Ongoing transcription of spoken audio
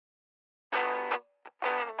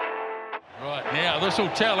Right, now this will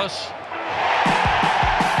tell us.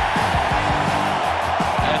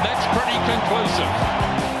 And that's pretty conclusive.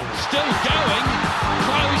 Still going,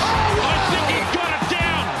 close. I think he got it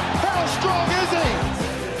down. How strong is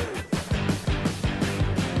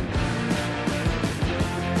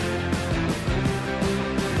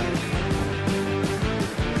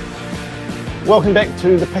he? Welcome back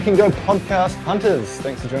to the Pick and Go podcast, Hunters.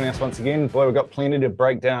 Thanks for joining us once again. Boy, we've got plenty to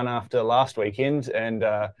break down after last weekend. And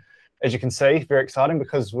as you can see, very exciting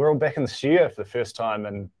because we're all back in the studio for the first time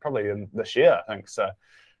and probably in this year, I think. So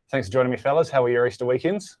thanks for joining me, fellas. How were your Easter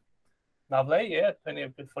weekends? Lovely, yeah. Plenty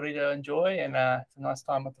of good footy to enjoy and it's a nice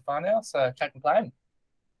time with the whānau, so can't complain.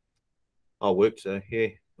 I worked, so yeah,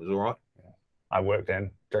 it was all right. Yeah. I worked and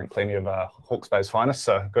drank plenty of Hawke's Bay's finest,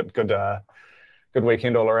 so good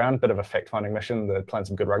weekend all around. Bit of a fact-finding mission. They're playing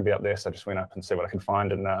some good rugby up there, so I just went up and see what I can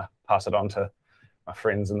find and pass it on to my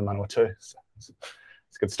friends in the Manawatu. So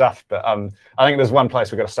it's good stuff. But I think there's one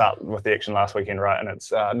place we've got to start with the action last weekend, right? And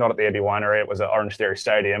it's not at the Abbey Winery. It was at Orange Theory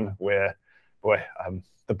Stadium where, boy,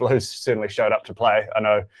 the Blues certainly showed up to play. I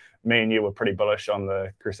know me and you were pretty bullish on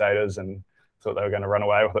the Crusaders and thought they were going to run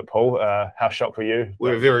away with it, Paul. How shocked were you? We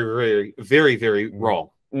were very wrong.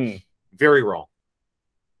 Very wrong.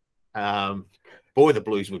 Boy, the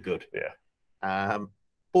Blues were good. Yeah.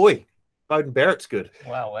 Boy, Beauden Barrett's good.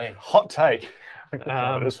 Wow, eh? Hot take. I think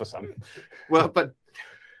it is for some. Well, but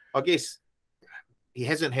I guess he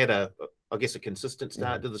hasn't had a consistent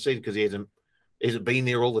start to the season because he hasn't been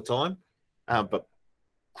there all the time. But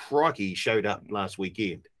crikey, he showed up last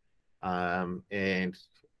weekend. And I'm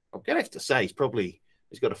going to have to say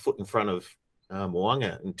he's got a foot in front of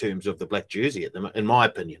Mo'unga in terms of the black jersey in my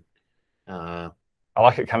opinion. I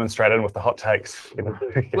like it coming straight in with the hot takes.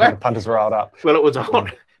 The punters riled up. Well, it was a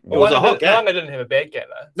hot. It was a hot game. Mo'unga didn't have a bad game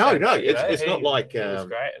though. No, it's not like. He was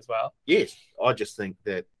great as well. Yes, I just think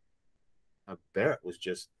that Barrett was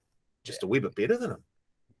just a wee bit better than him.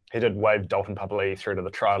 He did wave Dalton Papali'i through to the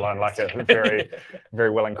try line like a very, very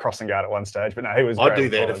willing crossing guard at one stage. But no, he was. I'd do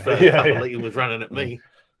that if Papali'i was running at me.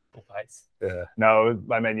 Yeah. No,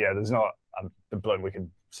 I mean, yeah. There's not the Blue. We could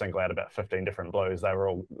single out about 15 different Blues. They were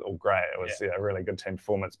all great. It was a really good team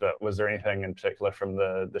performance. But was there anything in particular from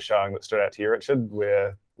the showing that stood out to you, Richard,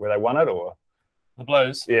 where they won it or the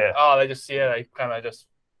Blues? Yeah. Oh, they kind of just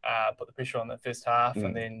put the pressure on the first half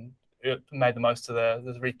and then made the most of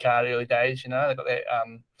the red card early days. You know, they got that.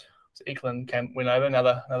 Eklund went over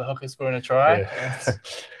another hooker scoring a try. Yeah.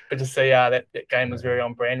 Good to see that game was very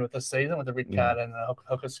on brand with this season with the red card and the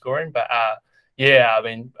hooker scoring. But yeah, I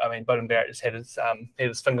mean, Beauden Barrett just had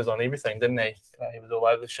his fingers on everything, didn't he? He was all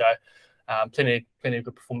over the show. Plenty of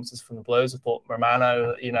good performances from the Blues. I thought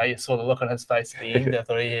Romano, you saw the look on his face at the end. I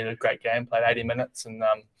thought he had a great game, played 80 minutes, and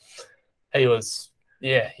he was,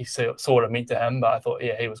 he saw what it meant to him. But I thought,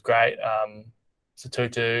 he was great.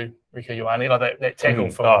 Tutu, Rieko Ioane, like that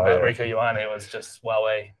tackle from Rieko Ioane was just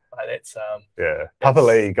like that's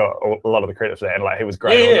Papali'i got a lot of the credit for that, and like he was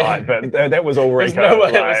great all night, but that was all Rieko. No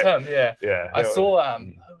way it was him. Yeah. I saw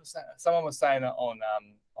who was that? Someone was saying it on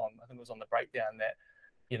I think it was on the breakdown that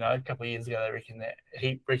a couple of years ago they reckon that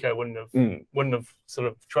Rieko wouldn't have sort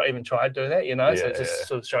of even tried to do that, so it just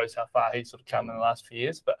sort of shows how far he's sort of come in the last few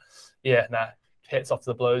years. But hats off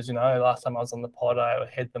to the Blues. Last time I was on the pod I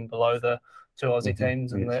had them below the two Aussie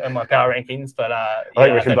teams in my power rankings, but I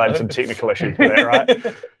think we can blame some technical issues for that, right?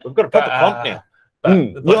 We've got to put the comp now.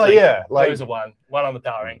 Those are one on the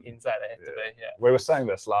power rankings that they have to be. Yeah, we were saying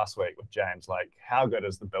this last week with James. Like, how good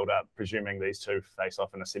is the build-up? Presuming these two face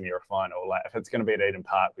off in a semi or a final, like if it's going to be at Eden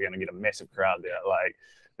Park, we're going to get a massive crowd there. Like,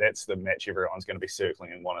 that's the match everyone's going to be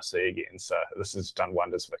circling and want to see again. So this has done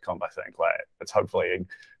wonders for the comp. I think it's hopefully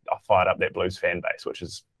fired up that Blues fan base, which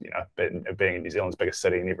is being in New Zealand's biggest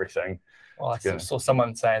city and everything. Well, I saw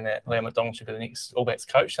someone saying that Liam McDonald should be the next All Blacks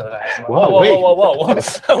coach the other day. Whoa.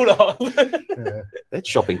 Hold on. That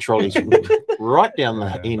shopping trolley's right down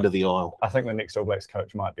the end of the aisle. I think the next All Blacks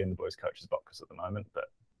coach might be in the Blues coach's box at the moment. But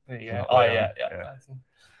there you go. Yeah.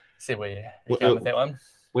 See where you go with that one.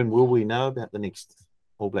 When will we know about the next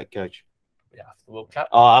All Black coach? Yeah, after the World Cup.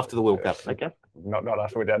 Oh, after the World Cup. Okay. Not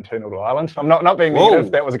after we're down 2-0 to Ireland. I'm not being negative.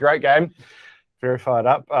 That was a great game. Very fired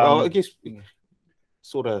up.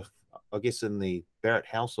 I guess in the Barrett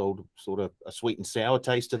household, sort of a sweet and sour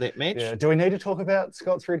taste to that match. Yeah. Do we need to talk about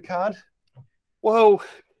Scott's red card? Well,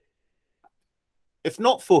 if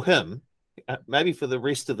not for him, maybe for the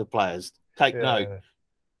rest of the players, take note.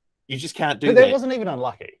 You just can't do that. But that wasn't even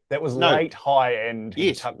unlucky. That was late, high, and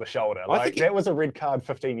he tucked the shoulder. That was a red card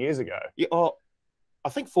 15 years ago. Yeah, I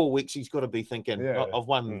think 4 weeks he's got to be thinking, I've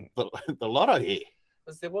won the lotto here.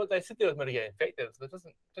 They said they were mitigating factors, but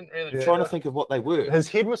didn't really. I'm trying to think of what they were. His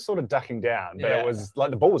head was sort of ducking down, but it was like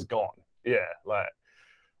the ball was gone. Yeah, like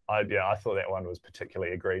I thought that one was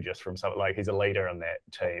particularly egregious from something like he's a leader in that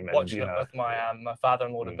team. And, Watching it with my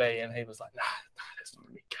father-in-law to be, and he was like, "Nah, that's not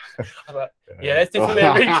a red card." I was like, "Yeah, that's definitely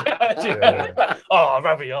a red card." Oh,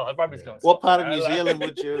 rugby's going. What part of New Zealand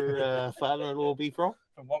would your father-in-law be from?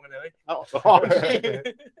 From Wanganui. Oh,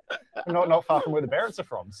 not far from where the Barretts are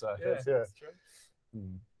from. So that's true.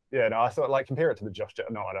 Yeah, no, I thought like compare it to the Josh.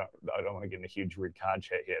 No, I don't want to get in a huge red card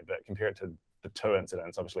chat here, but compare it to the two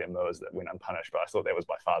incidents, obviously in Moors that went unpunished, but I thought that was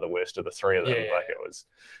by far the worst of the three of them. Like it was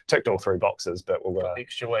ticked all three boxes, but we'll got the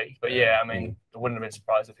extra week. But yeah, I mean, I wouldn't have been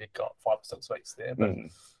surprised if he'd got 5 or 6 weeks there. But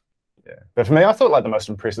but for me, I thought like the most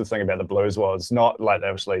impressive thing about the Blues was not like they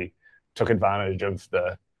obviously took advantage of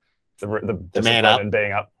the man up and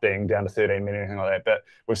being down to 13 men, anything like that. But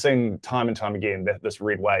we've seen time and time again that this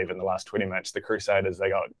red wave in the last 20 minutes, the Crusaders,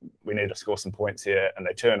 we need to score some points here, and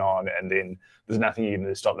they turn on, and then there's nothing you can do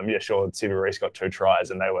to stop them. Yeah, sure, Severeese got 2 tries,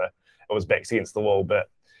 and it was backs against the wall. But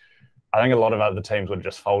I think a lot of other teams would have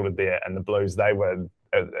just folded there, and the Blues, they were,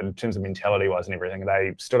 in terms of mentality-wise and everything,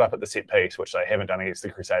 they stood up at the set piece, which they haven't done against the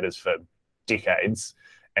Crusaders for decades.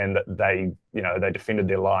 And they defended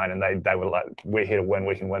their line, and they were like, we're here to win,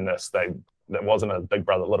 we can win this. That wasn't a big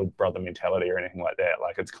brother, little brother mentality or anything like that.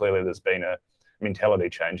 Like, it's clearly there's been a mentality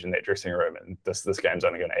change in that dressing room, and this game's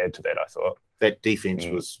only going to add to that, I thought. That defense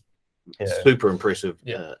was super impressive,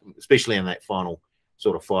 especially in that final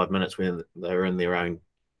sort of 5 minutes when they were in their own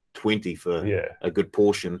 20 for a good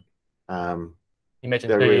portion. You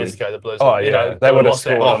mentioned 2 years ago, the Blues. They would have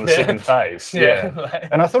scored on the second phase.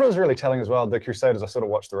 And I thought it was really telling as well. The Crusaders, I sort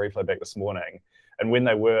of watched the replay back this morning, and when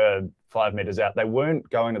they were 5 meters out, they weren't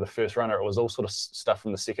going to the first runner. It was all sort of stuff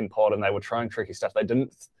from the second pod, and they were trying tricky stuff.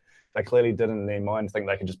 They clearly didn't in their mind think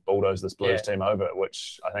they could just bulldoze this Blues team over,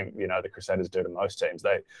 which I think the Crusaders do to most teams.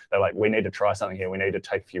 They're like, we need to try something here. We need to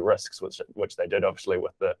take a few risks, which they did obviously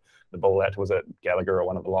with the ball out. Was it Gallagher or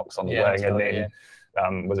one of the locks on the wing, and then.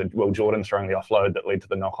 Was it Will Jordan throwing the offload that led to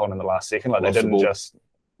the knock-on in the last second? Like, they didn't just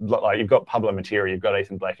like, you've got Pablo Matera, you've got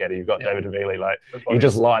Ethan Blackadder, you've got David Davili. Like, you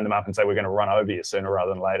just line them up and say we're going to run over you sooner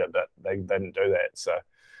rather than later, but they didn't do that. So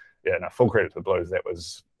full credit to the Blues. That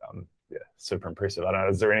was super impressive. I don't know,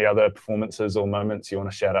 is there any other performances or moments you want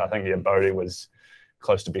to shout out? I think Bodie was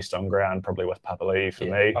close to best on ground, probably with Papali'i for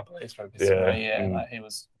me. Papali'i's probably best for me. Like, he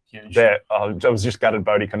was huge. I was just gutted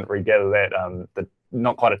Bodie couldn't regather that.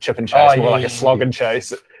 Not quite a chip and chase, more like a slog and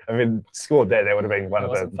chase. I mean, scored that would have been one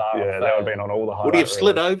of the that would have been on all the highlights. Would he have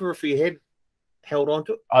slid over if he had held on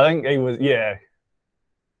to it? I think he was.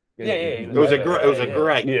 It was a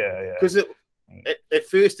great. Because at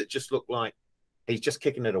first it just looked like he's just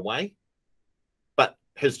kicking it away, but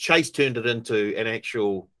his chase turned it into an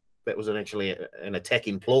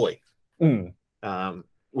attacking ploy.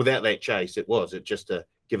 Without that chase, it just to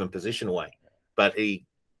give him position away. But I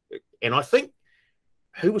think.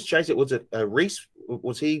 Who was chasing? Was it Reese?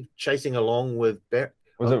 Was he chasing along with Barrett?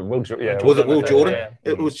 Was it Will Jordan? Was it Will Jordan?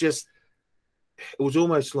 Yeah. It was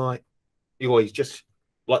almost like, he's just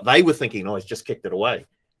like they were thinking, he's just kicked it away.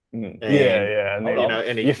 And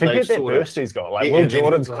then, you forget that burst he's got. Like, Will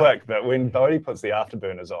Jordan's quick, but when Bodie puts the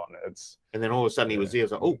afterburners on, it's. And then all of a sudden he was there. I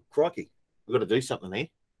was like, oh, crikey, we've got to do something here.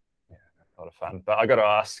 Yeah, a lot of fun. But I got to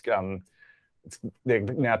ask, they're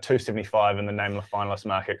now 275 in the nameless finalist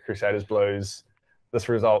market, Crusaders Blues. This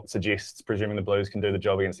result suggests, presuming the Blues can do the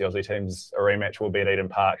job against the Aussie teams, a rematch will be at Eden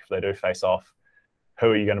Park if they do face off.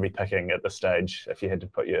 Who are you going to be picking at this stage if you had to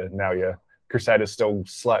put your Crusaders still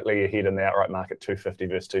slightly ahead in the outright market, 250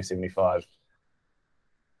 versus 275?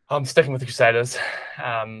 I'm sticking with the Crusaders.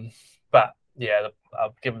 But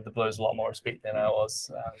I've given the Blues a lot more respect than I was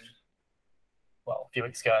a few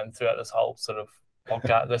weeks ago and throughout this whole sort of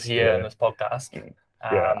podcast this year and this podcast.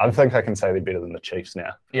 I think I can say they're better than the Chiefs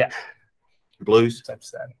now. Yeah. Blues.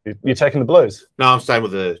 You're taking the Blues? No, I'm staying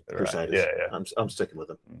with the Crusaders. I'm sticking with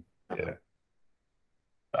them.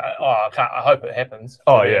 I hope it happens.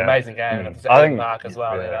 Amazing game. I think Park as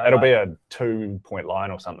well. It'll be a 2-point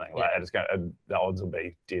line or something. Like, the odds will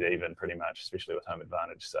be dead even pretty much, especially with home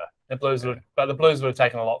advantage. So the Blues would have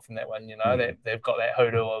taken a lot from that one. They've got that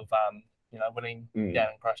hoodoo of winning down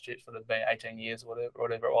in Christchurch for the 18 years or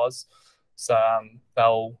whatever it was. So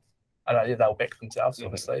they'll back themselves,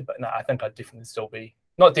 obviously, but no, I think I'd definitely still be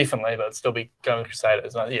not definitely, but still be going with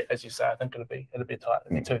Crusaders. As you say, I think it'll be tight.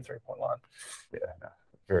 It'll be 2-3 point line.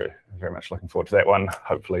 Very, very much looking forward to that one.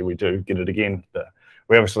 Hopefully, we do get it again. But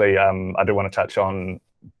we obviously, I do want to touch on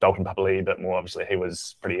Dalton Papali'i a bit more. Obviously, he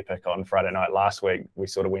was pretty epic on Friday night last week. We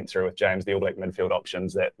sort of went through with James the All Black midfield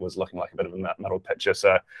options. That was looking like a bit of a muddled picture.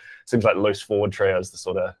 So it seems like loose forward trio is the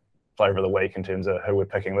sort of flavour of the week in terms of who we're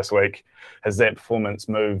picking this week. Has that performance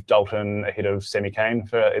moved Dalton ahead of Sammy Cane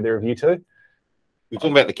for either of you two? You're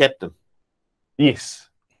talking about the captain. Yes.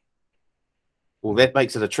 Well, that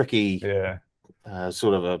makes it a tricky Yeah.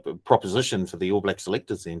 sort of a proposition for the All Black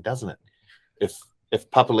selectors then, doesn't it? If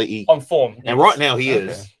Papali'i On form. and right now he Okay.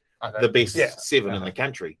 is I the best Yeah. 7 in the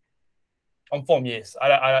country. On form, yes.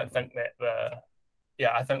 I don't think that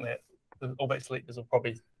I think that the All Black selectors will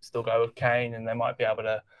probably still go with Kane, and they might be able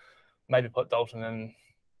to maybe put Dalton in.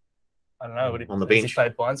 I don't know. On the has he bench.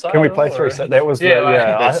 played blindside? Can we play or- through? That was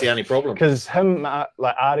That's the only problem. because him,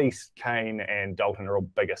 like Artie, Kane, and Dalton are all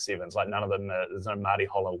bigger sevens. Like none of them, there's no Marty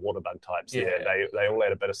Holler waterbug types. Yeah. There. They all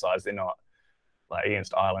add a bit of size. They're not like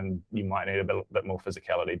against Ireland. You might need a bit more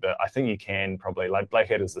physicality, but I think you can probably like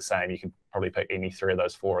Blackadder's the same. You can probably pick any three of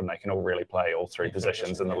those four, and they can all really play all three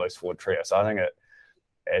positions in the loose forward trio. So I think it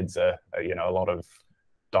adds a lot of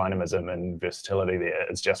dynamism and versatility there.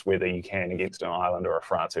 It's just whether you can against an Ireland or a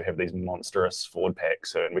France who have these monstrous forward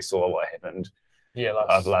packs, and we saw what happened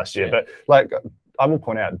last year. Yeah. But like I will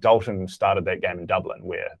point out, Dalton started that game in Dublin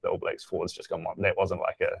where the All Blacks forwards just gone. That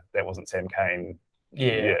wasn't Sam Cane.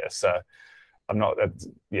 Yeah. So I'm not.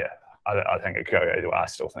 I think it could go either way. I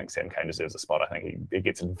still think Sam Cane deserves a spot. I think he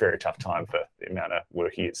gets a very tough time for the amount of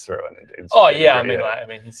work he gets through. He's,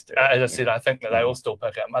 as I said, I think that they all still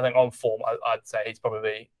pick him. I think on form, I'd say he's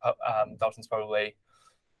probably Dalton's probably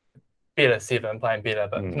better 7, playing better,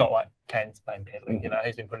 but not like Kane's playing badly.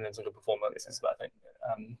 He's been putting in some good performances, but I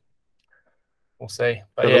think we'll see.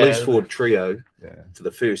 But the loose forward trio for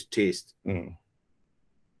the first test Mm.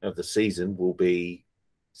 of the season will be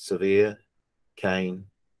Severe, Kane,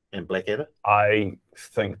 and Blackadder. I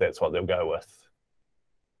think that's what they'll go with.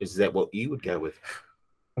 Is that what you would go with?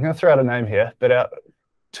 I'm going to throw out a name here, but out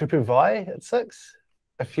Tupu Vai at 6.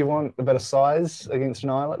 If you want a bit of size against an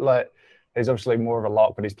Ireland, like he's obviously more of a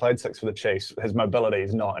lock, but he's played 6 for the Chiefs. His mobility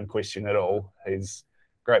is not in question at all. He's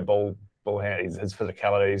great ball hand. His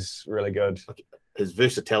physicality is really good. His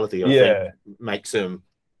versatility, I think, makes him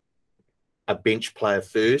a bench player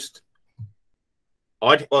first.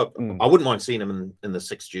 I wouldn't mind seeing him in the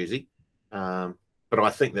 6 jersey, but I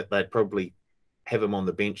think that they'd probably have him on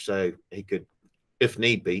the bench so he could, if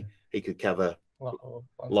need be, he could cover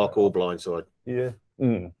lock or blindside. Yeah,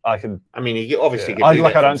 I mean, he obviously. I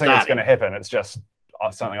don't think it's going to happen. It's just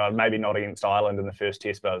something I'd maybe not against Ireland in the first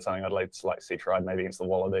test, but it's something I'd like to see tried maybe against the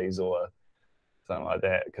Wallabies or something like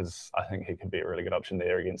that, because I think he could be a really good option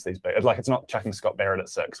there against these big. Like it's not chucking Scott Barrett at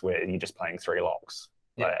 6 where you're just playing 3 locks.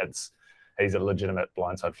 Like, he's a legitimate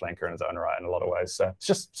blindside flanker in his own right in a lot of ways. So it's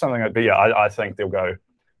just something. But I think they'll go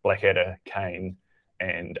Blackadder, Kane,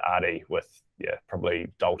 and Artie with probably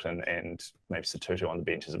Dalton and maybe Satutu on the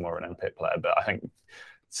bench as more of an impact player. But I think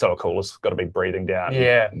Soakula's got to be breathing down.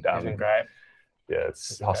 Yeah, he's been great. Yeah,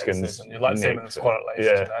 it's Hoskins. You'd like to see him in the squad at least.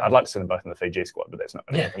 Yeah, I'd like to see them both in the Fiji squad, but that's not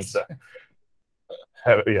going to happen. So,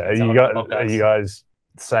 are you guys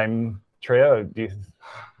same trio? Do you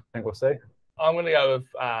think we'll see? I'm going to go with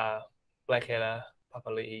Blackadder,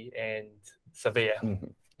 Papali'i, and Severe. Mm-hmm.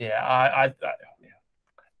 I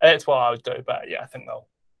that's what I would do. But I think they'll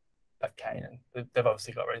pick Kane, and they've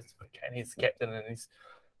obviously got reasons to pick Kane. He's the captain, and he's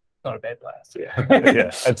not a bad player.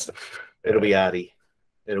 So. It'll be Artie,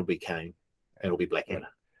 it'll be Kane, it'll be Blackadder.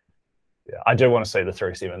 Yeah, I do want to see the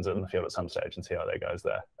 3 sevens in the field at some stage and see how that goes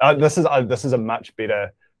there. This is a much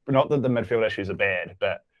better. Not that the midfield issues are bad,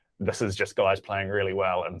 but this is just guys playing really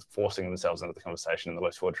well and forcing themselves into the conversation in the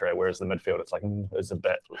loose forward trio. Whereas the midfield, it's like it's a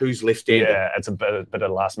bit. Who's left-handed? Yeah, it's a bit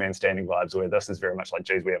of last man standing vibes. Where this is very much like,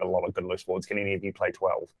 geez, we have a lot of good loose forwards. Can any of you play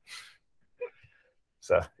 12?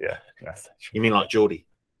 So You mean like Geordie?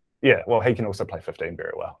 Yeah, well, he can also play 15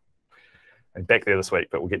 very well. And back there this week,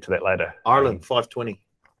 but we'll get to that later. Ireland 520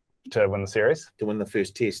 to win the series. To win the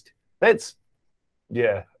first test. That's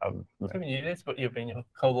that's what you've been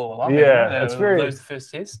cold all along. It's very. Lose the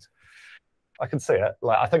first test. I can see it.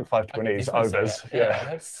 Like I think 520 is overs. Yeah,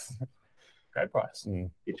 that's great price.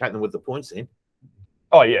 You take them with the points then.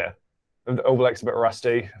 Oh yeah, the All Blacks a bit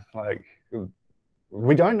rusty. Like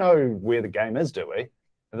we don't know where the game is, do we?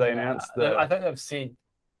 Have they announced I think they've said.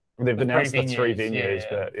 They've announced the 3 venues,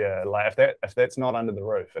 but like if that's not under the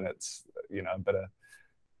roof and it's a bit of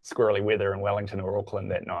squirrely weather in Wellington or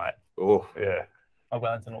Auckland that night. Oh yeah.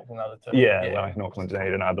 Wellington, Auckland, other 2. Wellington, Auckland,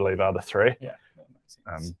 Dunedin, I believe are the 3. Yeah.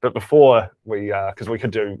 But before we, because we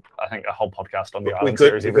could do, I think, a whole podcast on the Ireland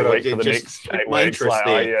series every week for the next 8 weeks.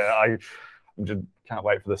 I just can't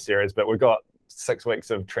wait for the series. But we've got 6 weeks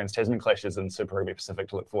of Trans-Tasman clashes in Super Rugby Pacific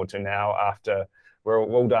to look forward to now after we're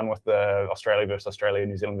all done with the Australia versus Australia,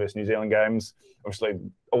 New Zealand versus New Zealand games. Obviously,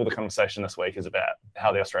 all the conversation this week is about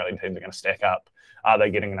how the Australian teams are going to stack up. Are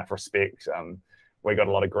they getting enough respect? We got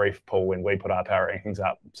a lot of grief, Paul, when we put our power rankings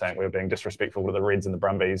up, saying we were being disrespectful to the Reds and the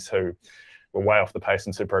Brumbies, who were way off the pace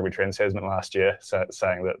in Super Rugby Trans-Tasman last year,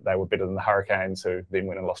 saying that they were better than the Hurricanes, who then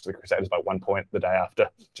went and lost to the Crusaders by 1 point the day after.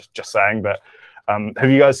 Just saying. But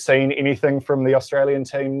have you guys seen anything from the Australian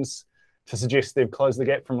teams to suggest they've closed the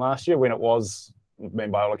gap from last year when it was, I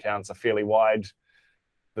mean, by all accounts, a fairly wide?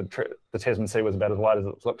 The Tasman Sea was about as wide as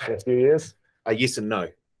it's looked for a few years. Yes and no.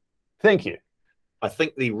 Thank you. I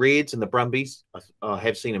think the Reds and the Brumbies, I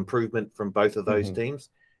have seen improvement from both of those teams.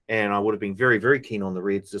 And I would have been very, very keen on the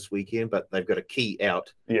Reds this weekend, but they've got a key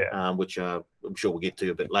out, which I'm sure we'll get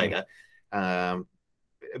to a bit later. But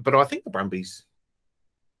I think the Brumbies,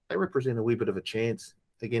 they represent a wee bit of a chance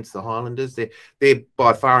against the Highlanders. They're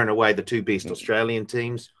by far and away the two best Australian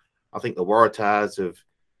teams. I think the Waratahs have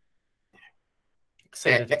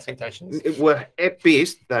exceeded expectations. Well, at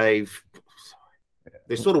best, they're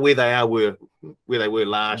sort of where they were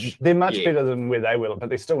last. They're much better than where they were, but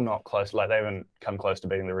they're still not close. Like, they haven't come close to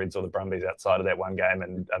beating the Reds or the Brumbies outside of that one game.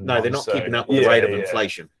 And no, they're not keeping up with the rate of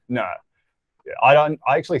inflation. No, I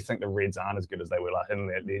actually think the Reds aren't as good as they were. Like, and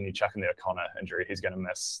then you chuck in the O'Connor injury, he's going to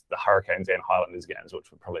miss the Hurricanes and Highlanders games,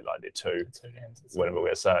 which were probably like their two games, whatever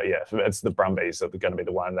we're. So yeah, it's the Brumbies that are going to be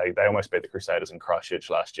the one. They almost beat the Crusaders in Christchurch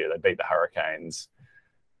last year. They beat the Hurricanes.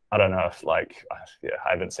 I don't know if, I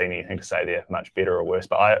haven't seen anything to say they're much better or worse.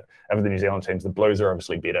 But over the New Zealand teams, the Blues are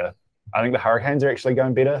obviously better. I think the Hurricanes are actually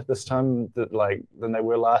going better this time than they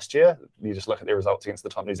were last year. You just look at their results against the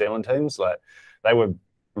top New Zealand teams. Like, they were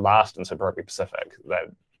last in Super Rugby Pacific.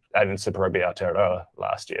 They in Super Rugby Aotearoa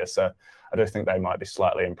last year. So I do think they might be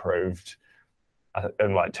slightly improved. And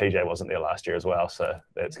TJ wasn't there last year as well, so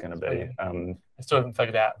that's going to be. I still haven't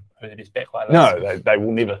figured out who the best backline is. No, they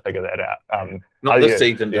will never figure that out. Not this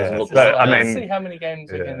season. Doesn't look. But I Let's mean, see how many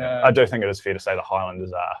games we can. I do think it is fair to say the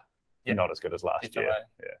Highlanders are not as good as last year.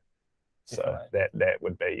 Yeah. So that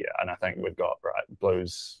would be, and I think we've got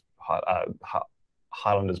Blues,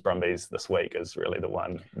 Highlanders, Brumbies this week is really the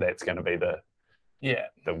one that's going to be the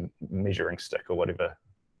measuring stick or whatever.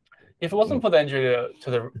 If it wasn't for the injury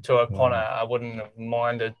to O'Connor, I wouldn't have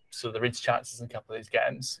minded sort of the Reds' chances in a couple of these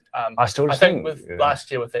games. I think with last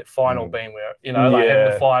year with that final being where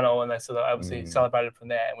having the final and they sort of obviously celebrated from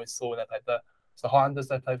there, and we saw when they played the Highlanders,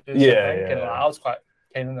 they played first. And I was quite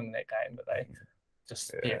keen on them in that game, but they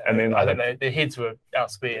just and then I think their heads were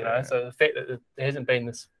elsewhere. So the fact that there hasn't been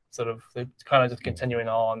this sort of, they're kind of just continuing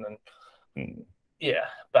on and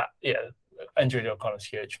injury to O'Connor's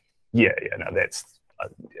huge. That's.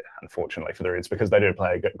 Unfortunately for the Reds, because they do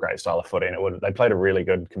play a great style of footy, and they played a really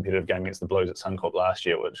good competitive game against the Blues at Suncorp last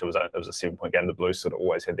year, which was a 7-point game. The Blues sort of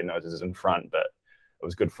always had their noses in front, but it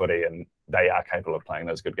was good footy, and they are capable of playing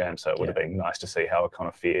those good games. So it would have been nice to see how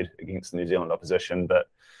O'Connor fared against the New Zealand opposition. But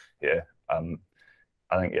I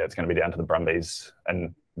think it's going to be down to the Brumbies,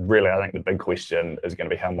 and really I think the big question is going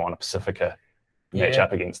to be how Moana Pacifica match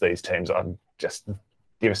up against these teams. I'm just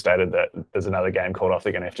devastated that there's another game called off.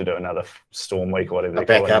 They're going to have to do another storm week or whatever.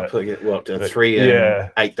 Back up, 3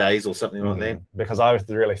 in 8 days or something like that. Because I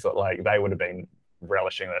really thought they would have been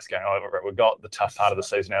relishing this game. We've got the tough part of the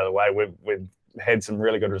season out of the way. We've had some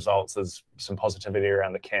really good results. There's some positivity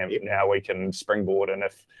around the camp. Now we can springboard, and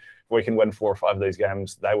if we can win 4 or 5 of these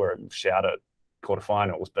games, they were shouted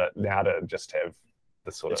quarterfinals, but now to just have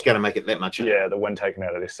the sort it's going to make it that much. The wind taken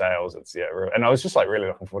out of their sails. It's and I was just really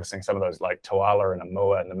looking forward to seeing some of those Toala and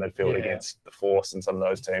Amua in the midfield against the Force and some of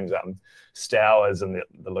those teams. Stowers and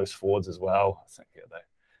the loose forwards as well. I think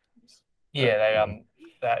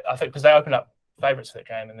I think because they opened up favourites for that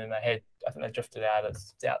game, and then I think they drifted out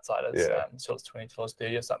as outsiders. So it's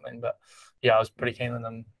 20-30 or something. But I was pretty keen on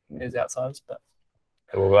them as outsiders. But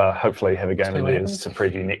we'll hopefully have a game of theirs to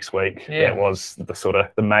preview next week. That was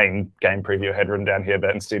the main game preview I had written down here, but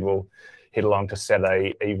instead we'll head along to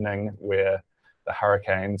Saturday evening where the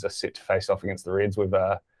Hurricanes are set to face off against the Reds. We've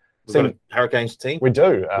got a Hurricanes team. We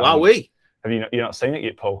do. Have you not seen it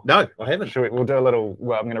yet, Paul? No, I haven't. We'll do a little.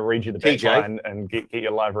 Well, I'm going to read you the back line and get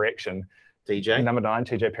your live reaction. TJ. Number 9,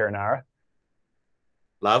 TJ Perenara.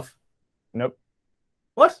 Love. Nope.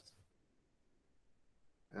 What?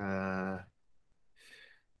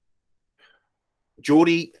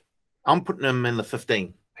 Geordie, I'm putting him in the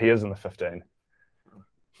 15. He is in the 15.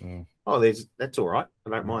 Oh, that's all right. I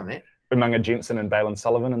don't mind that. Umunga Jensen and Balin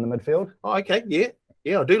Sullivan in the midfield. Oh, okay.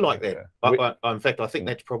 Yeah, I do like that. In fact, I think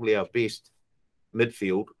that's probably our best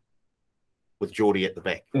midfield with Geordie at the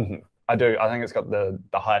back. I do. I think it's got the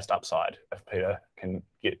highest upside. If Peter can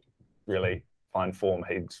really find form,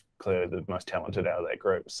 he's clearly the most talented out of that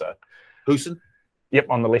group. So, Hooson? Yep,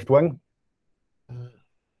 on the left wing.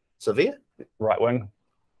 Severe? Right wing.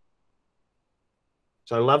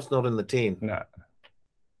 So Love's not in the 10. No.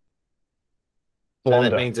 So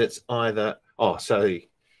that means it's either... Oh, so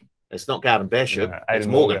it's not Garden Bishop. No, it's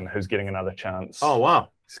Aidan Morgan, who's getting another chance. Oh, wow.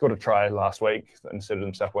 He scored a try last week, inserted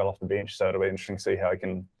himself well off the bench, so it'll be interesting to see how he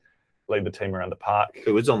can lead the team around the park.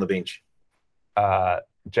 Who is on the bench?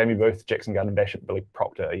 Jamie Booth, Jackson Garden-Bishop, Billy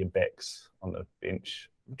Proctor are your backs on the bench.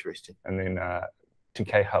 Interesting. And then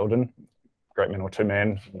TK Holden, great man or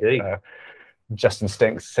two-man. Indeed. Justin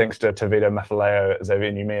Sangster, Tavita Mafaleo,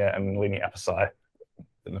 Xavier Numia, and Lenny Apasai.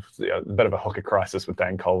 A bit of a hooker crisis with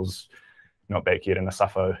Dane Coles not back yet, and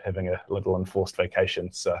Asafo having a little enforced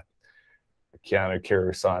vacation. So Keanu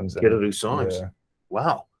Kiru Symes. Kiru Symes. Yeah.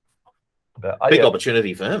 Wow. But, big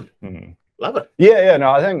opportunity for him. Love it. Yeah.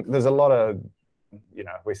 No, I think there's a lot of,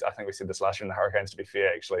 I think we said this last year in the Hurricanes, to be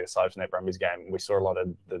fair, actually, aside from that Brumbies game, we saw a lot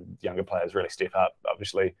of the younger players really step up.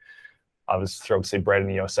 Obviously, I was thrilled to see Brad in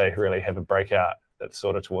the USA really have a breakout that's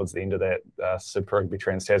sort of towards the end of that Super Rugby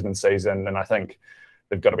Trans-Tasman season. And I think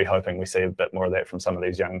they've got to be hoping we see a bit more of that from some of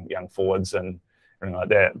these young forwards and everything like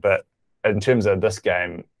that. But in terms of this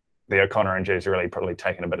game, the O'Connor injury has really probably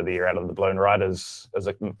taken a bit of the air out of the balloon, right, as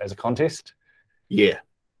a contest. Yeah.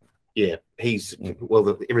 He's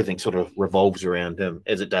everything sort of revolves around him,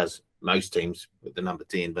 as it does most teams with the number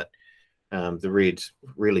 10. But the Reds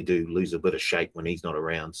really do lose a bit of shape when he's not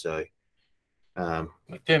around. So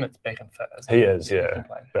McDermott's back and fit. He is, yeah.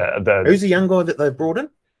 Who's the young guy that they've brought in?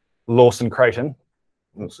 Lawson Creighton.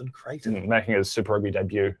 Making his Super Rugby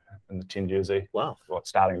debut in the 10 jersey. Wow.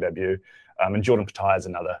 Starting debut. And Jordan Patai is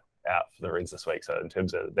another out for the Reds this week. So in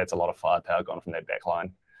terms of, that's a lot of firepower gone from that back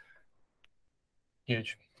line.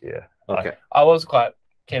 Huge. Yeah. Okay. I was quite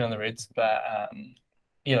keen on the Reds, but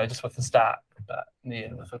just with the start. But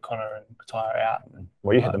yeah, with O'Connor and Patai out.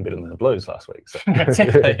 Well, you had them better than the Blues last week. So.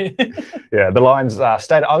 Exactly. Yeah, the Lions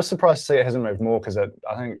stayed. I was surprised to see it hasn't moved more because I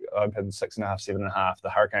think I've had 6.5, 7.5. The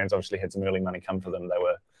Hurricanes obviously had some early money come for them. They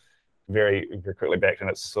were very, very quickly backed, and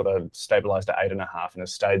it's sort of stabilised at 8.5 and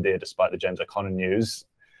has stayed there despite the James O'Connor news.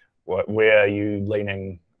 Where are you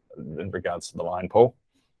leaning in regards to the line, Paul?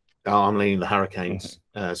 Oh, I'm leaning the Hurricanes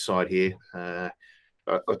side here.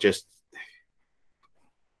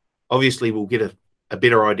 Obviously we'll get a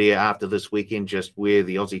better idea after this weekend just where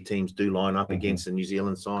the Aussie teams do line up against the New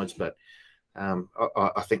Zealand sides. But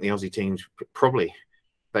I think the Aussie teams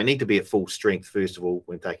they need to be at full strength, first of all,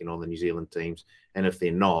 when taking on the New Zealand teams. And if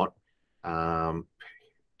they're not,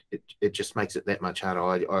 it just makes it that much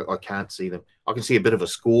harder. I can't see them. I can see a bit of a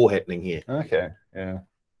score happening here. Okay, yeah.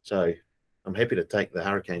 So I'm happy to take the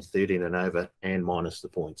Hurricanes 13 and over and minus the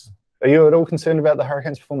points. Are you at all concerned about the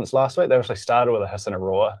Hurricanes' performance last week? They actually started with a hiss and a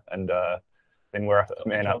roar and then were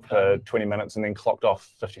up for 20 minutes and then clocked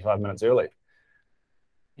off 55 minutes early.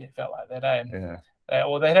 Yeah, it felt like that, eh? Yeah.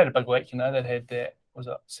 They had a big week, They had that,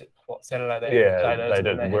 Saturday? They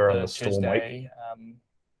did. We're on the storm Tuesday, week.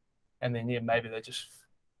 And then, maybe they just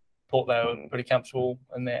thought they were pretty comfortable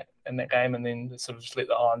in that game and then sort of just let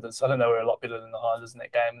the Highlanders. I think they were a lot better than the Highlanders in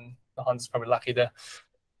that game, and the Highlanders probably lucky to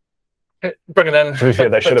bring it in. To be fair,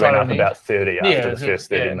 they should have been up about 30 after the first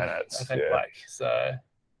 30 minutes. I think so.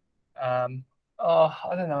 I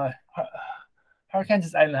don't know. Hurricanes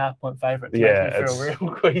is 8.5 point favourite. Yeah, makes me feel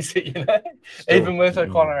real queasy, Even with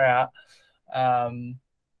O'Connor out,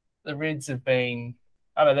 the Reds have been.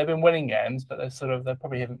 I mean, they've been winning games, but they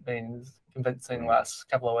probably haven't been as convincing the last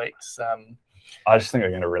couple of weeks. I just think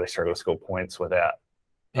they're going to really struggle to score points without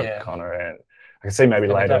O'Connor, and I can see maybe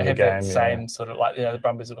later in the game. Same sort of the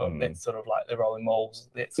Brumbies have got that sort of the rolling mauls,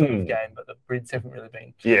 that sort of game, but the Reds haven't really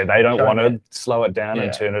been. Yeah, they don't want to slow it down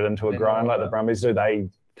and turn it into a grind like the Brumbies do. They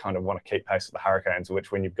kind of want to keep pace with the Hurricanes,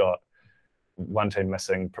 which when you've got one team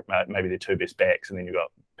missing, maybe their two best backs, and then you've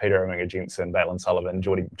got Peter Ominga-Jensen, Bailyn Sullivan,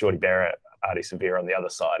 Geordie Barrett, Artie Severe on the other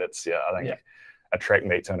side. It's I think a track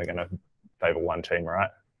meet's only going to favour one team, right?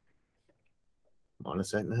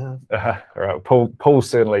 Minus 8.5. All right. Paul's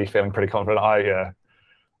certainly feeling pretty confident. I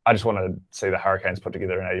just want to see the Hurricanes put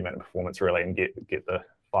together an 80-minute performance really and get the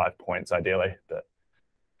 5 points ideally. But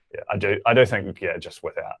I do think just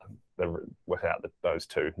without those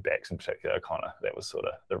two backs in particular, O'Connor, that was sort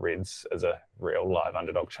of the Reds as a real live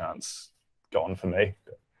underdog chance gone for me.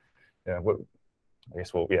 But, I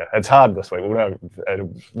guess it's hard this week. We'll know a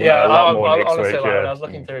lot more next honestly, week. When I was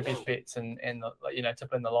looking through best bets and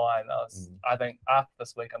tipping the line, I think after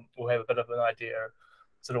this week we'll have a bit of an idea of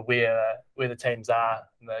sort of where the teams are,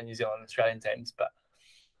 the New Zealand and Australian teams. But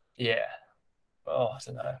I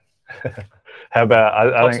don't know. How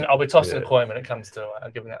about I think I'll be tossing a coin when it comes to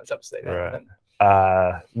giving that as upset. Right.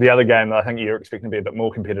 The other game that I think you're expecting to be a bit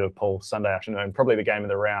more competitive, Paul, Sunday afternoon, probably the game of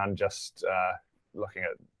the round. Just looking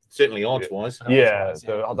at certainly odds-wise.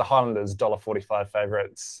 The Highlanders $1.45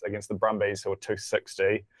 favourites against the Brumbies, who are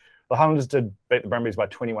 $2.60. The Highlanders did beat the Brumbies by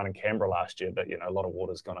 21 in Canberra last year, but a lot of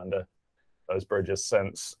water's gone under those bridges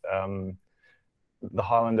since. The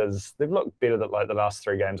Highlanders, they've looked better than the last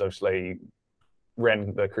 3 games. Obviously,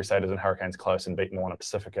 ran the Crusaders and Hurricanes close and beat Moana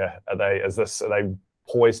Pacifica. Are they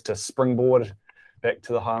poised to springboard back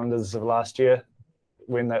to the Highlanders of last year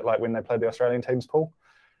when they played the Australian teams, Paul?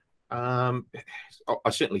 I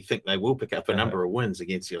certainly think they will pick up a number of wins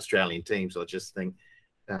against the Australian teams. I just think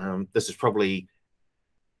this is probably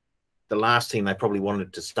the last team they probably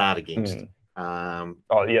wanted to start against.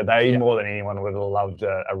 They more than anyone would have loved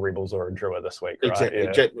a Rebels or a Drua this week, right?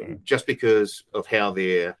 Exactly. Just because of how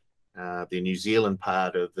their New Zealand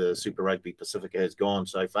part of the Super Rugby Pacific has gone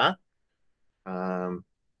so far.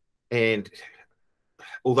 And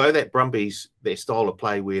although that Brumbies, their style of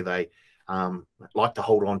play where they like to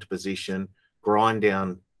hold on to possession, grind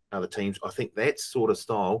down other teams, I think that sort of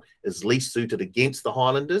style is least suited against the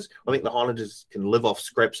Highlanders. I think the Highlanders can live off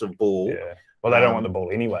scraps of ball. Yeah. Well, they don't want the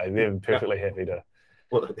ball anyway. They're perfectly happy to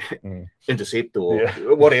intercept or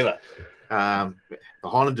whatever. The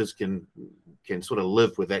Highlanders can sort of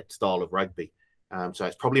live with that style of rugby. So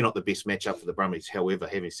it's probably not the best matchup for the Brumbies. However,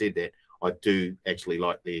 having said that, I do actually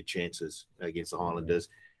like their chances against the Highlanders.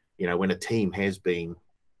 When a team has been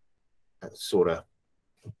sort of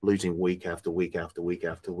losing week after week after week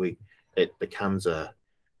after week, it becomes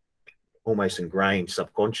almost ingrained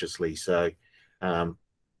subconsciously. So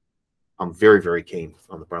I'm very, very keen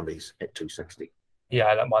on the Brumbies at 260. Yeah,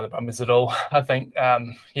 I don't mind the Brumbies at all. I think,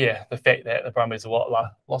 the fact that the Brumbies have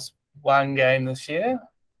lost 1 game this year.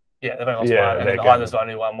 Yeah, they've only lost 1, and the Highlanders have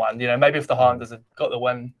only won 1. Maybe if the Highlanders had got the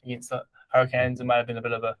win against the Hurricanes, it might have been a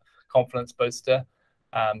bit of a confidence booster.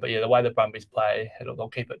 But the way the Brumbies play, they'll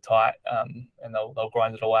keep it tight, and they'll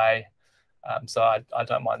grind it away. So I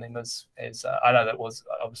don't mind them as I know that was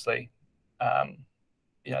obviously,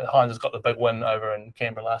 the Highlanders got the big win over in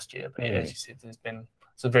Canberra last year. But as you said,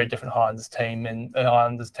 it's a very different Highlanders team, and the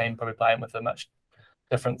Highlanders team probably playing with a much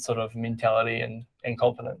different sort of mentality and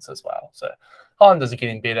confidence as well. So Highlanders are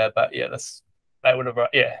getting better, but they would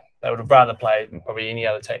have rather played probably any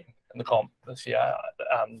other team in the comp this year,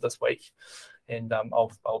 this week. And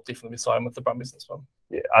I'll definitely be siding with the Brumbies this one.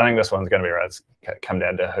 Yeah, I think this one's going to be right. It's come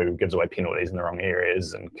down to who gives away penalties in the wrong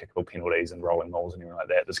areas and kickable penalties and rolling mauls and everything like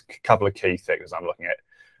that. There's a couple of key factors I'm looking at.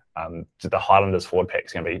 The Highlanders forward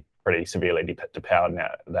pack's going to be pretty severely devoured now.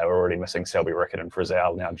 They were already missing Selby Rickett and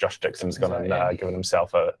Frizzell. Now Josh Dixon's gone and given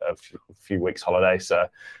himself a few weeks holiday, so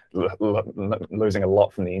losing a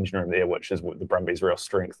lot from the engine room there, which is the Brumbies' real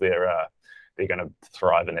strength. They're going to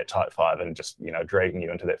thrive in that tight 5 and just dragging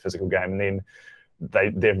you into that physical game. And then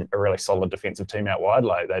they're a really solid defensive team out wide.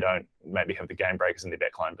 Like, they don't maybe have the game breakers in their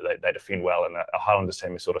backline, but they defend well. And a Highlanders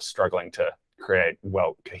team is sort of struggling to create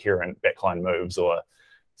coherent backline moves or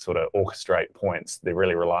sort of orchestrate points. They're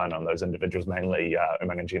really relying on those individuals, mainly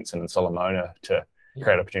Umaga Jensen and Solomona, to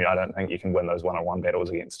create opportunity. I don't think you can win those one-on-one battles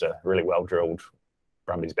against a really well-drilled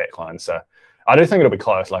Brumbies backline. So I do think it'll be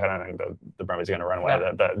close. Like, I don't think the Brumbies are going to run away with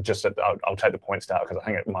it, but just I'll take the points out because I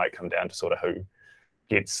think it might come down to sort of who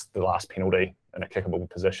gets the last penalty in a kickable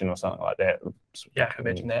position or something like that. Yeah, I can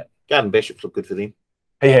imagine that. Garden Bishop's look good for them.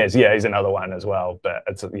 He has, he's another one as well. But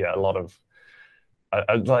it's a lot of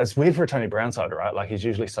it's weird for a Tony Brown side, right? Like, he's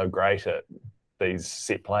usually so great at these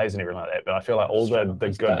set plays and everything like that. But I feel like all the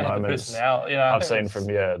good moments I've seen from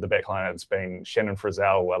the back line, it's been Shannon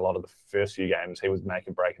Frizzell. A lot of the first few games, he was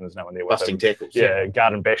making break and there's no one there with busting him. Tackles. Yeah,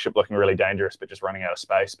 Garden Bishop looking really dangerous, but just running out of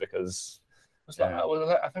space because. I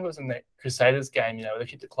think it was in that Crusaders game, where they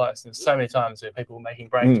kept it close. There's so many times where people were making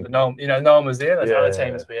breaks, but no one was there. There's other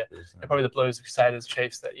teams where probably the Blues, the Crusaders,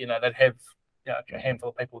 Chiefs, that they'd have a handful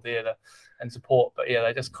of people there and support, but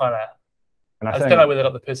they just kind of. I just don't know whether they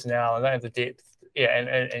got the personnel and they don't have the depth. And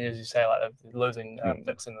as you say, like, they're losing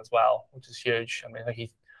Dixon as well, which is huge. I mean, I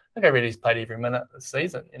think I read he's played every minute this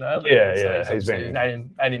season. He's been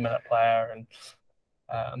an 80-minute player, and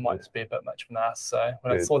might just be a bit much from us. So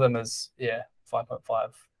when I saw them as 5.5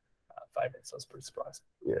 favourites, I was pretty surprised.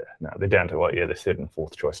 Yeah, no, they're down to they're 3rd and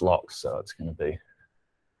 4th choice locks, so it's going to be a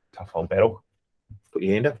tough old battle. Put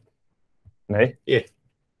your hand up. Me? Yeah.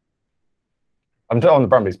 I'm on the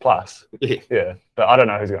Brumbies plus. Yeah. But I don't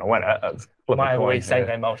know who's going to win it. My wee same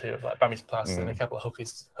game multi of like Brumbies plus and a couple of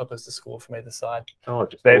hookers to score from either side. Oh,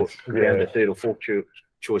 just down the 3rd or 4th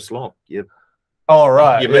choice lock. Yep. Oh,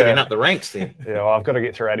 right. You're moving up the ranks then. Yeah, well, I've got to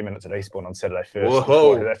get through 80 minutes at Eastbourne on Saturday first.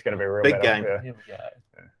 Whoa. That's going to be a real Big battle. game. Yeah. Here we go.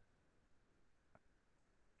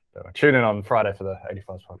 So tune in on Friday for the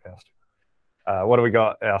 85s podcast. What do we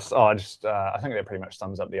got else? I think that pretty much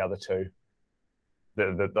sums up the other two.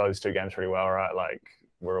 Those two games pretty well, right? Like,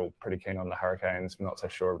 we're all pretty keen on the Hurricanes. I'm not so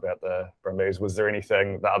sure about the Brumbies. Was there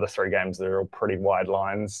anything, the other three games, they're all pretty wide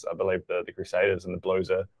lines. I believe the Crusaders and the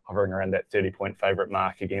Blues are hovering around that 30-point favourite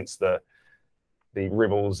mark against the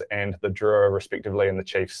Rebels and the Drua, respectively, and the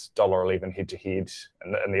Chiefs $1.11 head-to-head.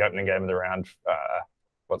 In the opening game of the round,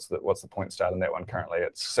 what's the point start in that one currently?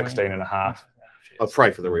 It's 16.5. I'll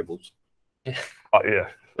pray for the Rebels. Yeah. Oh, yeah.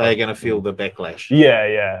 They're going to feel the backlash.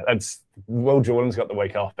 Yeah. It's Will Jordan's got the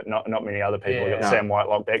week off, but not many other people. Yeah. Got Sam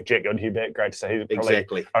Whitelock back, Jack Goodhue back. Great to see. He's probably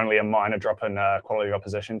Exactly. only a minor drop in quality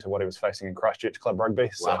opposition to what he was facing in Christchurch Club Rugby.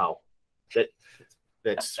 So. Wow.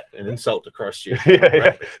 That's an insult to Christchurch.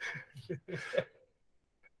 Yeah.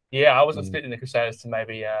 Yeah, I was expecting the Crusaders to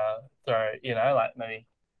maybe throw, maybe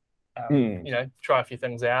try a few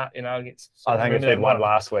things out, against. I think if they'd won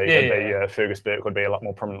last week, Fergus Burke would be a lot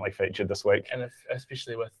more prominently featured this week. And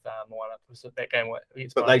especially with that game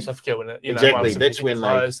against Pacific, when exactly, that's when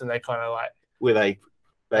they kind of where they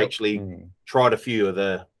actually tried a few of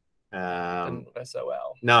the didn't go so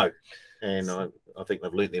well. No, and I think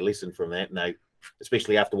they've learnt their lesson from that. And they,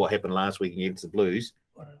 especially after what happened last week against the Blues,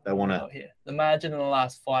 they want to. The margin in the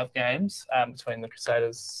last 5 games between the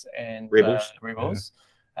Crusaders and Rebels.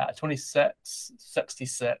 26,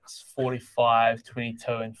 66, 45,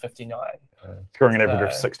 22, and 59. Scoring an average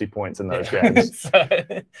of 60 points in those games.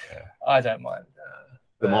 I don't mind.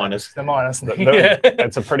 The minus.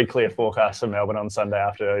 It's a pretty clear forecast for Melbourne on Sunday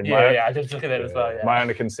afternoon. I did look at that as well. Yeah. My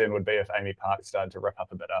only concern would be if Amy Park started to rip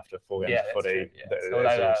up a bit after 4 games of footy.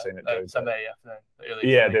 Sunday afternoon.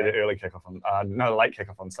 The early kickoff on the late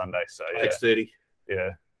kickoff on Sunday. So 6:30.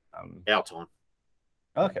 Yeah. Our time.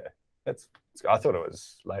 Okay. I thought it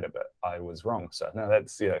was later, but I was wrong. So no,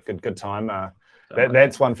 that's good time.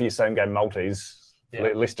 That's one for your same game multis.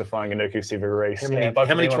 Leicester flying Anuku Severis.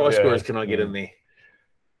 How many try scorers can I get in there?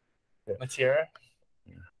 Matera.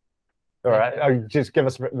 All right, just give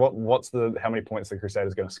us how many points the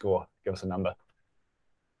Crusaders going to score? Give us a number.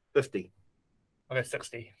 50. I'll go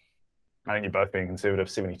 60. I think you're both being conservative.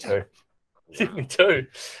 72. 72.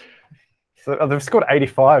 So they've scored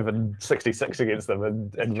 85 and 66 against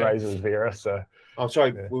them in Razors Vera. So I'm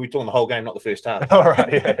sorry, we were talking the whole game, not the first half. All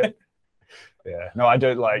right, yeah. No, I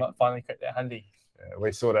do like. Might finally crack that handy.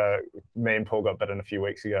 We me and Paul got bitten a few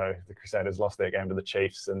weeks ago. The Crusaders lost their game to the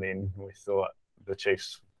Chiefs, and then we thought the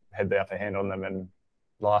Chiefs had the upper hand on them. And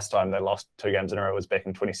last time they lost 2 games in a row was back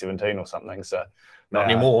in 2017 or something. So not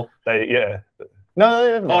anymore.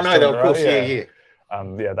 No, of course, yeah.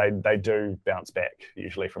 They do bounce back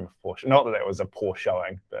usually from a poor. Not that was a poor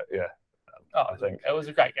showing, but I think it was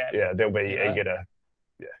a great game. Yeah, they'll be eager to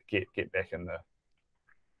get back into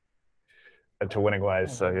winning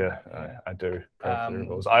ways. So I do pray for the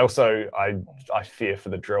Rebels. I fear for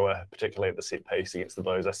the Drua, particularly at the set piece against the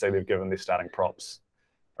Blues. I see they've given their starting props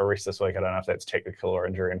a rest this week. I don't know if that's technical or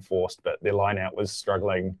injury enforced, but their line out was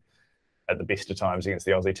struggling at the best of times against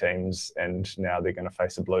the Aussie teams, and now they're going to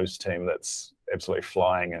face a Blues team that's absolutely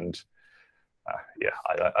flying. And I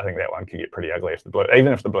think that one could get pretty ugly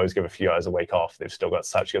even if the Blues give a few hours a week off. They've still got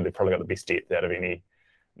they've probably got the best depth out of any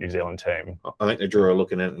New Zealand team. I think the Drua are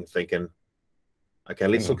looking at it and thinking, okay,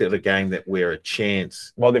 let's look at a game that we're a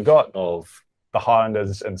chance. Well, they've got of the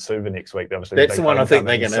Highlanders and Suva next week. Obviously, that's the one I think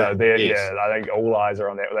they're going to. So I think all eyes are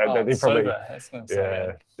on that. They're probably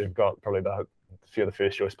they've got probably a few of the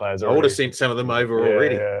first choice players. I would have sent some of them over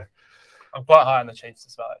already. Yeah. I'm quite high on the Chiefs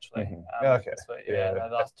as well, actually. Okay. The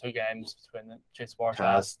last 2 games between the Chiefs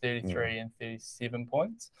Waratahs, 33 and 37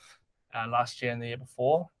 points last year and the year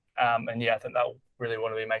before. I think they'll really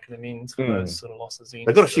want to be making amends for those sort of losses. They've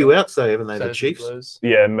got a few outs though, haven't they, the Chiefs? Blues.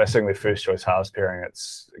 Yeah, missing their first choice halves pairing.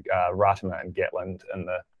 It's Ratama and Gatland in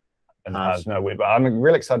the halves. No way, but I'm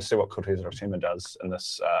really excited to see what Cortez Rotema does in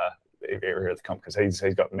this area of the comp, because he's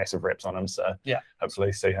got massive reps on him. So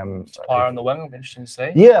hopefully see him. Fire on the wing, I'm interested to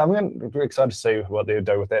see. Yeah, I'm very excited to see what they'll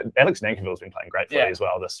do with that. Alex Nankiville's been playing great footy as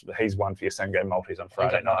well. He's won for your same game multis on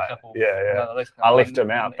Friday night. I left him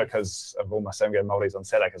out because of all my same game multis on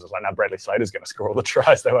Saturday, because I was like, no, Bradley Slater's going to score all the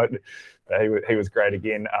tries. They won't. He was great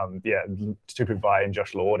again. Tupubai and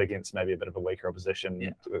Josh Lord against maybe a bit of a weaker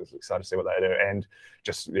opposition. Excited to see what they do, and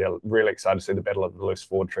just really excited to see the battle of the loose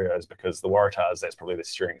forward trios, because the Waratahs, that's probably the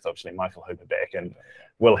strength. Obviously, Michael Hooper back, and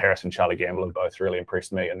Will Harris and Charlie Gamble have both really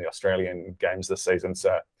impressed me in the Australian games this season.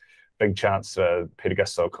 So big chance for Peter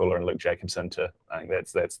Gustau-Kula and Luke Jacobson to. I think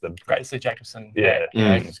that's the great to see Jacobson. Yeah,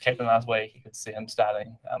 he was captain last week. You could see him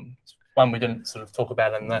starting. One we didn't sort of talk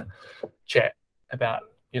about in the chat about.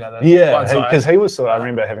 Because he was I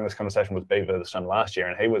remember having this conversation with Beaver this time last year,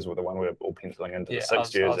 and he was the one we were all penciling into the 6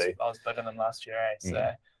 jersey. I was big on him last year,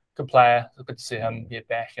 So good player. Good to see him get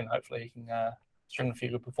back, and hopefully he can string a few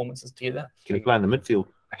good performances together. Can he play in the midfield?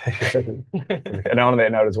 And on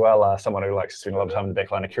that note as well, someone who likes to spend a lot of time in the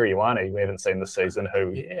back line, Akira Ioane, we haven't seen this season,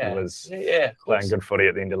 who was playing good footy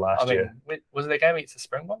at the end of last year. Was it that game against the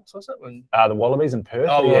Springboks, was it? When the Wallabies in Perth,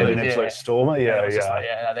 he had an absolute stormer.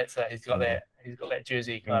 He's got that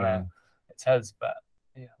jersey kind of, it's his, but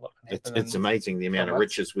what can happen? It's amazing the amount of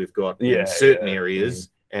riches we've got in certain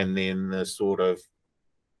areas, and then the sort of,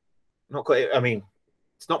 not quite, I mean,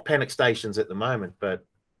 it's not panic stations at the moment, but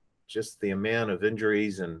just the amount of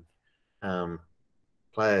injuries and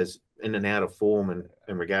players in and out of form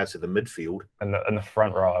in regards to the midfield. And the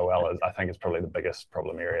front row, well, I think is probably the biggest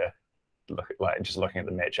problem area. Just looking at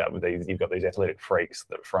the matchup with these, you've got these athletic freaks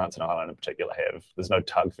that France and Ireland in particular have. There's no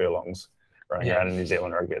Tug Furlongs running around in New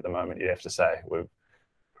Zealand rugby at the moment, you'd have to say.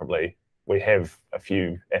 We have a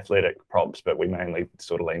few athletic props, but we mainly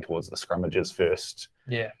sort of lean towards the scrummages first,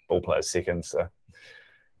 ball players second. So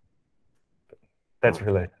that's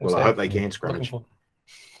really. Well, I hope they can scrummage.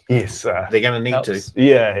 Yes, they're going to need to.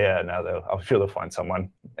 Yeah. No, I'm sure they'll find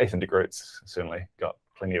someone. Ethan de Groot's certainly got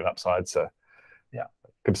plenty of upside. So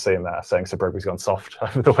good to see him saying Super Rugby's gone soft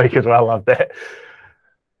over the week as well. Love that.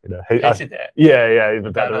 He said that.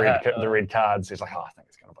 About the red cards. He's like, I think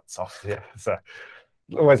it's going a bit soft. Yeah, so.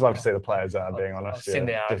 Always love to see the players being honest. I'll send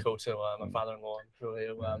the article to my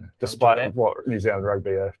father-in-law. Despite what New Zealand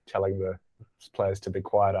Rugby are telling the players to be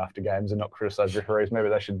quiet after games and not criticise referees, maybe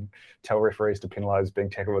they should tell referees to penalise being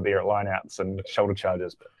tackled with the air at lineouts and shoulder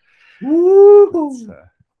charges. But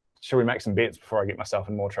should we make some bets before I get myself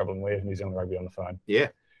in more trouble and we have New Zealand Rugby on the phone? Yeah.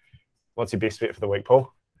 What's your best bet for the week,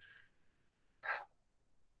 Paul?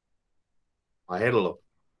 I had a look,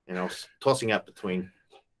 and I was tossing up between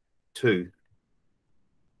two.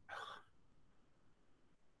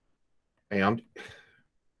 Hey, I'm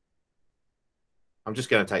just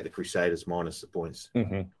going to take the Crusaders minus the points. I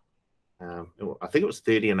think it was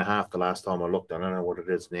 30.5 the last time I looked. I don't know what it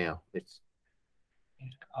is now.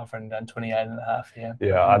 I've written down 28.5.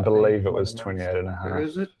 Yeah, I believe it was 28.5. Where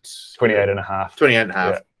is it? 28.5. 28.5.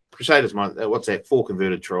 Yeah. Crusaders minus. What's that? 4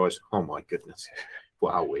 converted tries. Oh my goodness!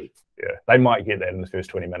 Wow, Yeah, they might get that in the first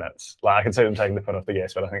 20 minutes. I can see them taking the foot off the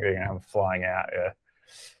gas, but I think they're going to have them flying out.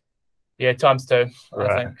 Yeah, times 2.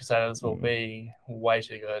 I think Crusaders will be way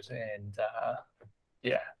too good, and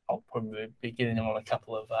I'll probably be getting them on a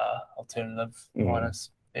couple of alternative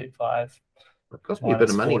minus 35. It cost me a bit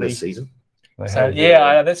of money this season.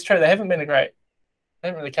 That's true. They haven't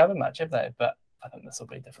really covered much, have they? But I think this will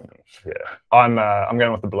be different. Yeah, I'm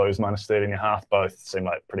going with the Blues minus 30.5. Both seem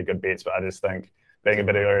like pretty good bets, but I just think being a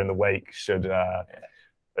bit earlier in the week should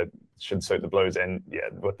suit the Blues. And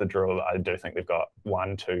with the drill, I do think they've got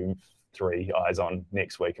 1, 2, 3 eyes on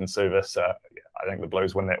next week in service. I think the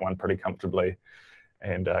Blues win that one pretty comfortably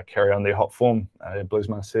and carry on their hot form. Blues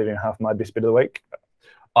minus 30.5, my best bet of the week.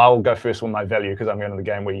 I'll go first with my value because I'm going to the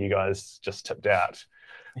game where you guys just tipped out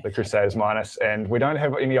the Crusaders minus, and we don't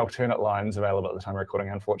have any alternate lines available at the time of recording,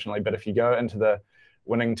 unfortunately. But if you go into the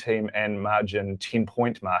winning team and margin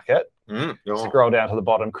 10-point market, scroll down to the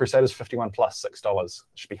bottom, Crusaders 51 plus $6. It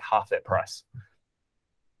should be half that price.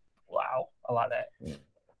 Wow, I like that.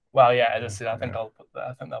 Well, as I said, I think they'll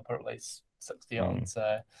put at least 60 on.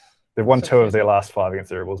 So they've won 2 of their last 5 against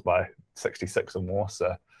the Rebels by 66 or more.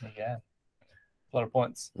 So a lot of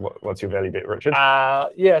points. What's your value bet, Richard?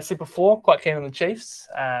 I said before, quite keen on the Chiefs.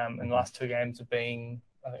 In the last 2 games have been,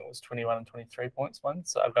 I think it was 21 and 23 points one.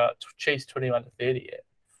 So I've got Chiefs 21 to 30 at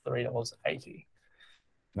 $3.80.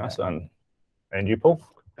 Nice one. And you, Paul?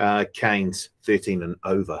 Canes 13 and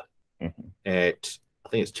over at, I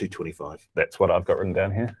think it's 225. That's what I've got written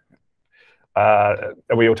down here. Are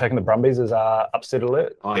we all taking the Brumbies as our upset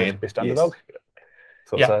alert? I am. Best underdog?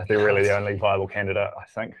 So they're really the only viable candidate, I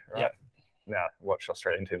think. Right? Now, watch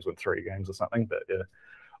Australian teams win 3 games or something. But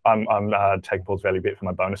I'm taking Paul's value bet for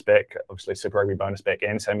my bonus back. Obviously, Super Rugby bonus back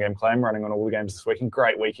and same game claim running on all the games this weekend.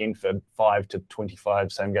 Great weekend for 5 to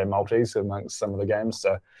 25 same game multis amongst some of the games.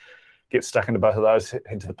 So get stuck into both of those.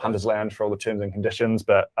 Head to the punters lounge for all the terms and conditions.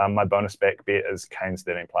 But my bonus back bet is Canes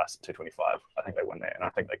 13 plus at 225. I think they win that, and I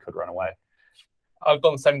think they could run away. I've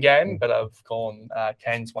gone the same game, but I've gone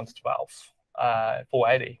Canes 1 to 12,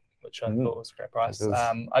 480, which I thought was a great price.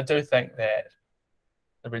 I do think that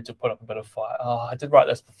the Reds will put up a bit of fight. Oh, I did write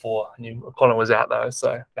this before. I knew Colin was out though,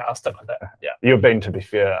 so I'll stick with that. Yeah. You've been, to be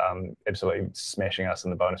fair, absolutely smashing us in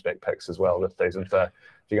the bonus back picks as well this season. So if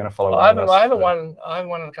you're going to follow, I haven't won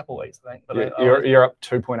in a couple of weeks, I think. But you're up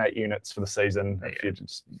 2.8 units for the season. Yeah. If you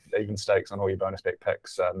just even stakes on all your bonus back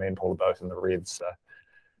picks, me and Paul are both in the Reds. So.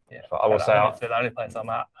 Yeah, so I will say the only place I'm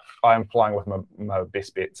at. I am flying with my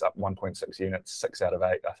best bets up 1.6 units, 6 out of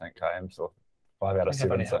 8. I think I am, sort of 5 out of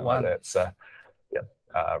 7, something like that. So yeah,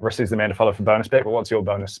 Rissy's the man to follow for bonus bet. But what's your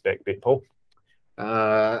bonus back bet, Paul?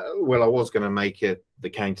 Well, I was going to make it the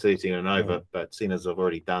Cane 13 and over, but seeing as I've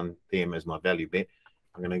already done them as my value bet,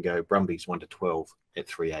 I'm going to go Brumbies 1 to 12 at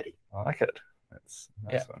 380. I like it. That's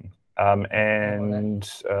a nice one.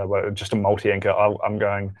 Well, just a multi-anchor. I'm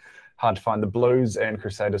going hard to find. The Blues and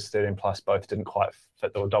Crusaders 13 plus both didn't quite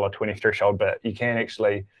fit the $1.20 threshold, but you can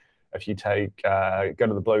actually, if you take go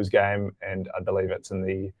to the Blues game, and I believe it's in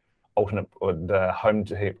the alternate or the home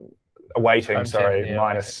to away team,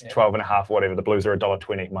 minus 12.5, whatever. The Blues are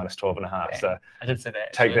 $1.20 minus 12.5. Yeah, so I did say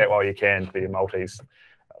that. Take that while you can for your multis.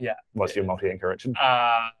 Yeah. What's your multi-anchor, Richard?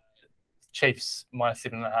 Chiefs minus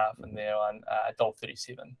 7.5, and they're on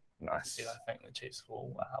 $1.37. Nice. I think the Chiefs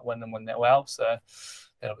will win that well. So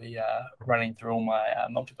that'll be running through all my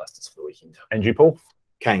multi-busters for the weekend. And you, Paul?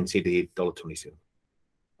 Canes head to head, $1.27.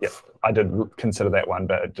 Yeah, I did consider that one,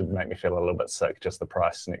 but it did make me feel a little bit sick, just the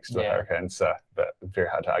price next to the Hurricanes. So, but very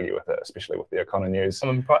hard to argue with it, especially with the O'Connor news.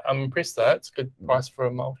 I'm impressed though. It's a good price for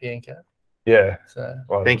a multi-anchor. Yeah. So,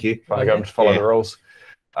 well, thank you. I go to follow the rules.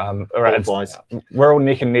 All right, we're all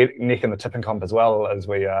neck and neck in the tipping comp as well as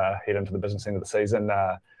we head into the business end of the season.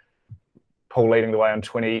 Paul leading the way on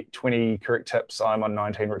 20 correct tips. I'm on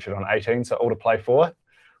 19, Richard on 18, so all to play for.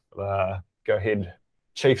 Go ahead.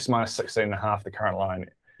 Chiefs minus 16.5, the current line.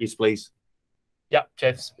 Yes, please. Yep,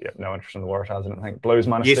 Chiefs. Yep, no interest in the Waratahs, I don't think. Blues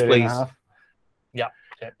minus 13.5. Yep,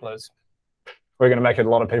 Blues. We're going to make a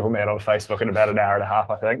lot of people mad on Facebook in about an hour and a half,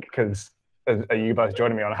 I think, because are you both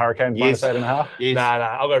joining me on Hurricanes minus 8.5? Yes. Nah,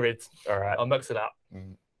 I'll go Reds. All right. I'll mix it up.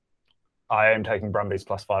 I am taking Brumbies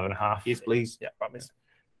plus 5.5. Yes, please. Yeah, Brumbies.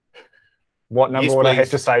 What number would I have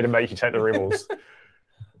to say to make you take the Rebels?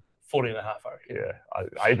 40.5, I reckon. Yeah,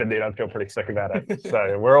 I even then I'd feel pretty sick about it.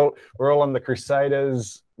 So we're all on the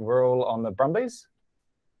Crusaders. We're all on the Brumbies.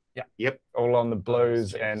 Yeah. Yep. All on the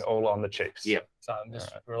Blues and all on the Chiefs. Yep. So I'm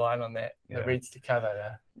just relying on that the Reds to cover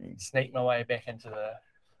to sneak my way back into the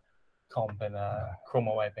comp and crawl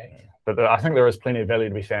my way back. But I think there is plenty of value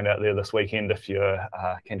to be found out there this weekend if you're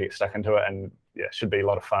keen to get stuck into it. And yeah, it should be a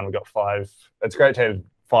lot of fun. We've got 5. It's great to have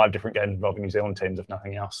 5 different games involving New Zealand teams, if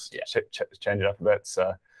nothing else. Yeah. Change it up a bit.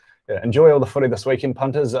 So yeah, enjoy all the footy this weekend,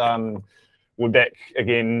 punters. We're back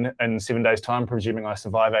again in 7 days' time, presuming I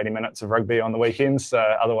survive 80 minutes of rugby on the weekends.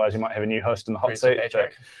 Otherwise, you might have a new host in the hot seat.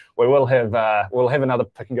 We will have another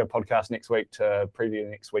Pick and Go podcast next week to preview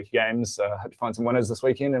the next week's games. Hope to find some winners this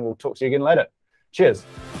weekend, and we'll talk to you again later. Cheers.